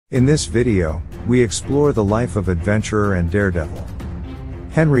In this video, we explore the life of adventurer and daredevil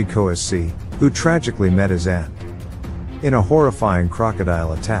Henry Coase, who tragically met his end in a horrifying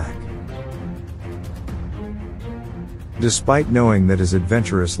crocodile attack. Despite knowing that his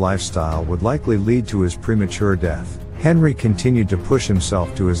adventurous lifestyle would likely lead to his premature death, Henry continued to push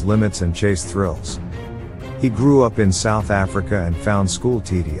himself to his limits and chase thrills. He grew up in South Africa and found school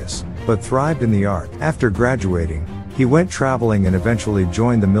tedious, but thrived in the arts. After graduating, he went traveling and eventually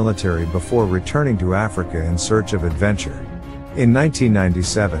joined the military before returning to Africa in search of adventure. In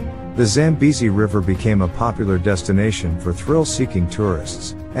 1997, the Zambezi River became a popular destination for thrill-seeking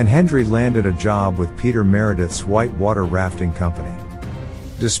tourists, and Henry landed a job with Peter Meredith's whitewater rafting company.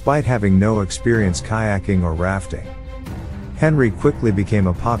 Despite having no experience kayaking or rafting, Henry quickly became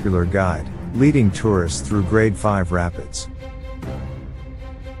a popular guide, leading tourists through Grade 5 rapids.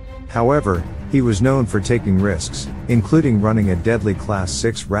 However, he was known for taking risks, including running a deadly Class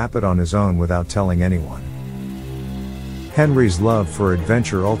 6 rapid on his own without telling anyone. Henry's love for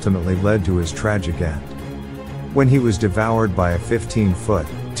adventure ultimately led to his tragic end, when he was devoured by a 15-foot,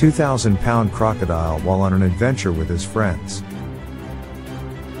 2,000-pound crocodile while on an adventure with his friends.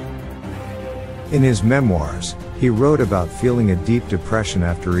 In his memoirs, he wrote about feeling a deep depression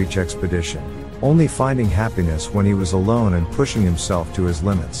after each expedition, only finding happiness when he was alone and pushing himself to his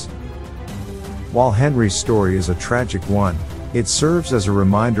limits. While Henry's story is a tragic one, it serves as a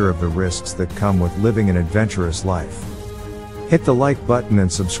reminder of the risks that come with living an adventurous life. Hit the like button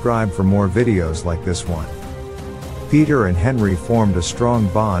and subscribe for more videos like this one. Peter and Henry formed a strong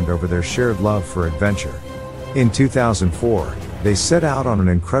bond over their shared love for adventure. In 2004, they set out on an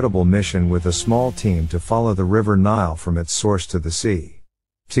incredible mission with a small team to follow the River Nile from its source to the sea.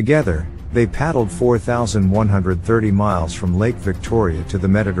 Together, they paddled 4,130 miles from Lake Victoria to the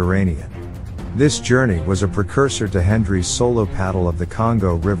Mediterranean. This journey was a precursor to Henry's solo paddle of the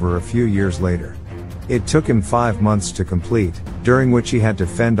Congo River a few years later. It took him 5 months to complete, during which he had to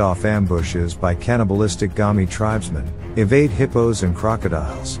fend off ambushes by cannibalistic Gami tribesmen, evade hippos and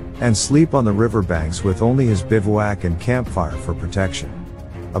crocodiles, and sleep on the riverbanks with only his bivouac and campfire for protection.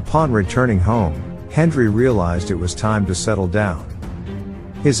 Upon returning home, Henry realized it was time to settle down.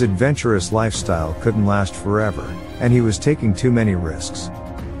 His adventurous lifestyle couldn't last forever, and he was taking too many risks.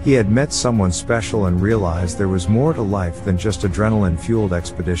 He had met someone special and realized there was more to life than just adrenaline-fueled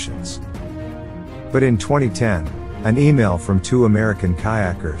expeditions. But in 2010, an email from two American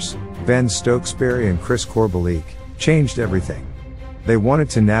kayakers, Ben Stokesbury and Chris Corbelique, changed everything. They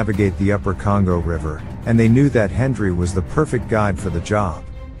wanted to navigate the upper Congo River, and they knew that Henry was the perfect guide for the job.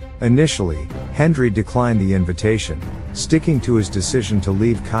 Initially, Henry declined the invitation, sticking to his decision to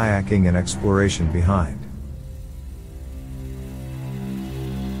leave kayaking and exploration behind.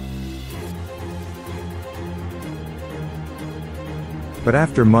 But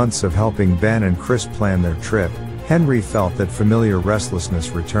after months of helping Ben and Chris plan their trip, Henry felt that familiar restlessness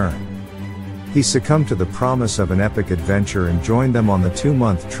returned. He succumbed to the promise of an epic adventure and joined them on the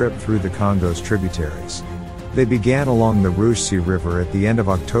 2-month trip through the Congo's tributaries. They began along the Rusizi River at the end of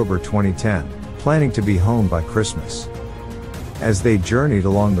October 2010, planning to be home by Christmas. As they journeyed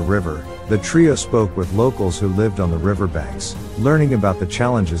along the river, the trio spoke with locals who lived on the riverbanks, learning about the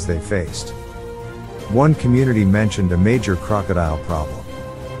challenges they faced. One community mentioned a major crocodile problem.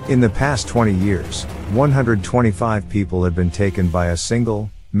 In the past 20 years, 125 people had been taken by a single,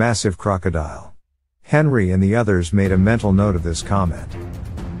 massive crocodile. Henry and the others made a mental note of this comment.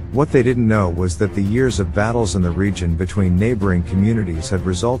 What they didn't know was that the years of battles in the region between neighboring communities had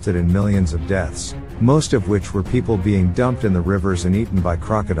resulted in millions of deaths, most of which were people being dumped in the rivers and eaten by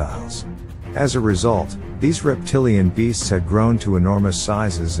crocodiles. As a result, these reptilian beasts had grown to enormous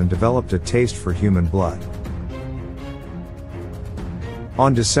sizes and developed a taste for human blood.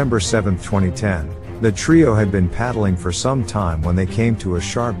 On December 7, 2010, the trio had been paddling for some time when they came to a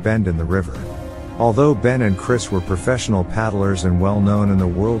sharp bend in the river. Although Ben and Chris were professional paddlers and well known in the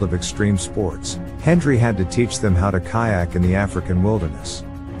world of extreme sports, Henry had to teach them how to kayak in the African wilderness.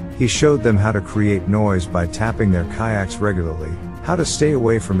 He showed them how to create noise by tapping their kayaks regularly, how to stay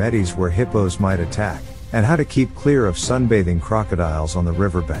away from eddies where hippos might attack, and how to keep clear of sunbathing crocodiles on the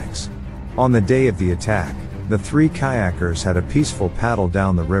riverbanks. On the day of the attack, the three kayakers had a peaceful paddle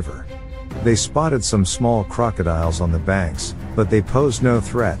down the river. They spotted some small crocodiles on the banks, but they posed no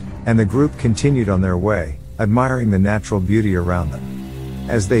threat, and the group continued on their way, admiring the natural beauty around them.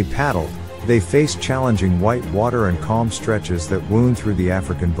 As they paddled, they faced challenging white water and calm stretches that wound through the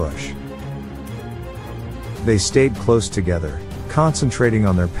African bush. They stayed close together, concentrating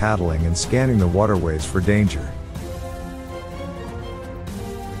on their paddling and scanning the waterways for danger.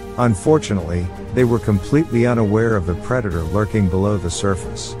 Unfortunately, they were completely unaware of the predator lurking below the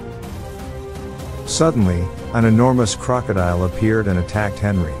surface. Suddenly, an enormous crocodile appeared and attacked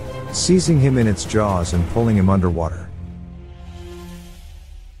Henry, seizing him in its jaws and pulling him underwater.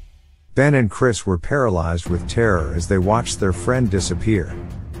 Ben and Chris were paralyzed with terror as they watched their friend disappear.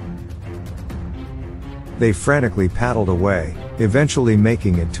 They frantically paddled away, eventually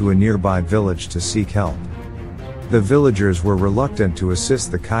making it to a nearby village to seek help. The villagers were reluctant to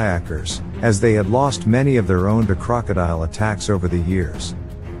assist the kayakers, as they had lost many of their own to crocodile attacks over the years.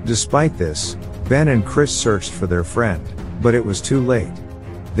 Despite this, Ben and Chris searched for their friend, but it was too late.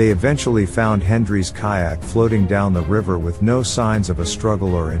 They eventually found Henry's kayak floating down the river with no signs of a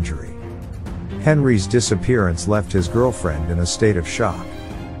struggle or injury. Henry's disappearance left his girlfriend in a state of shock.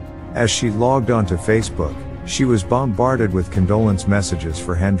 As she logged onto Facebook, she was bombarded with condolence messages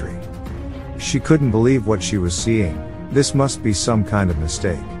for Henry. She couldn't believe what she was seeing. This must be some kind of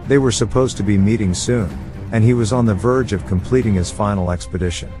mistake. They were supposed to be meeting soon, and he was on the verge of completing his final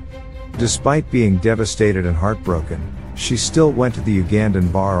expedition. Despite being devastated and heartbroken, she still went to the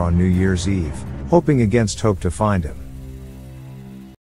Ugandan bar on New Year's Eve, hoping against hope to find him.